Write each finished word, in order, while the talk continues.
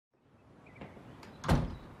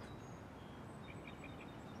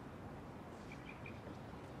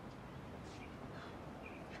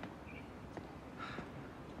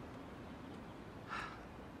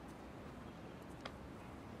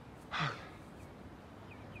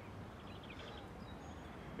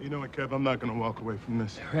You know what, Kev? I'm not gonna walk away from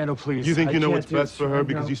this. Randall, please. You think you know can't what's do best this for her right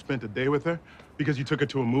because now. you spent a day with her? Because you took her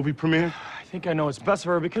to a movie premiere? I think I know what's best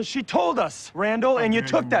for her because she told us, Randall, and you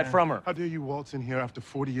took that from her. How dare you waltz in here after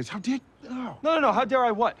 40 years? How dare you? Oh. No. How dare I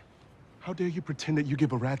what? How dare you pretend that you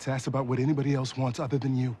give a rat's ass about what anybody else wants other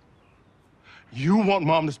than you? You want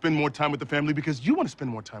Mom to spend more time with the family because you want to spend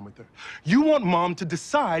more time with her. You want Mom to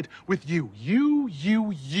decide with you. You.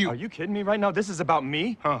 Are you kidding me right now? This is about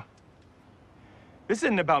me? Huh? This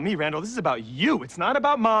isn't about me, Randall. This is about you. It's not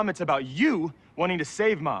about Mom. It's about you wanting to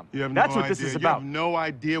save Mom. That's what this is about. You have no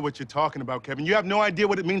idea what you're talking about, Kevin. You have no idea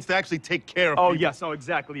what it means to actually take care of people. Oh, yes. Oh,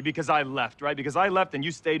 exactly. Because I left, right? Because I left and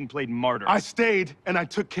you stayed and played martyr. I stayed and I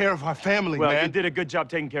took care of our family, man. Well, you did a good job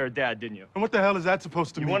taking care of Dad, didn't you? And what the hell is that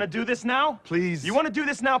supposed to mean? You want to do this now? Please. You want to do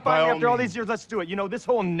this now? Fine. After all these years, let's do it. You know, this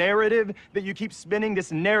whole narrative that you keep spinning,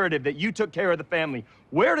 this narrative that you took care of the family,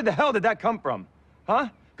 where the hell did that come from? Huh?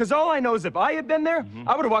 Because all I know is if I had been there,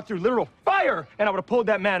 I would have walked through literal fire and I would have pulled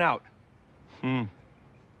that man out. Well,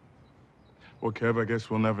 Kev, I guess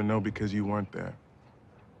we'll never know because you weren't there.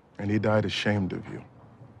 And he died ashamed of you.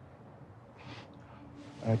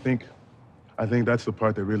 I think that's the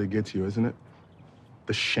part that really gets you, isn't it?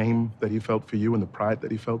 The shame that he felt for you and the pride that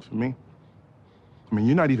he felt for me. I mean,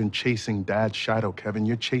 you're not even chasing Dad's shadow, Kevin.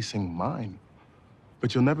 You're chasing mine.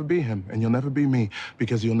 But you'll never be him, and you'll never be me,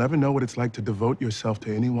 because you'll never know what it's like to devote yourself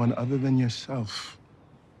to anyone other than yourself.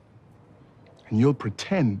 And you'll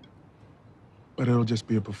pretend, but it'll just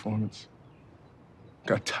be a performance.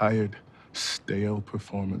 A tired, stale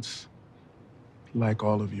performance, like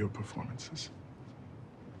all of your performances.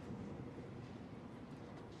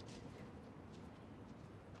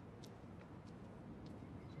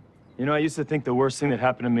 You know, I used to think the worst thing that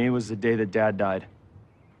happened to me was the day that Dad died.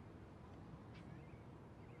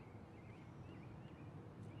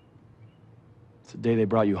 It's the day they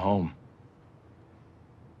brought you home.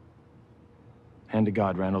 Hand to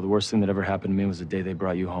God, Randall, the worst thing that ever happened to me was the day they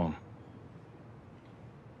brought you home.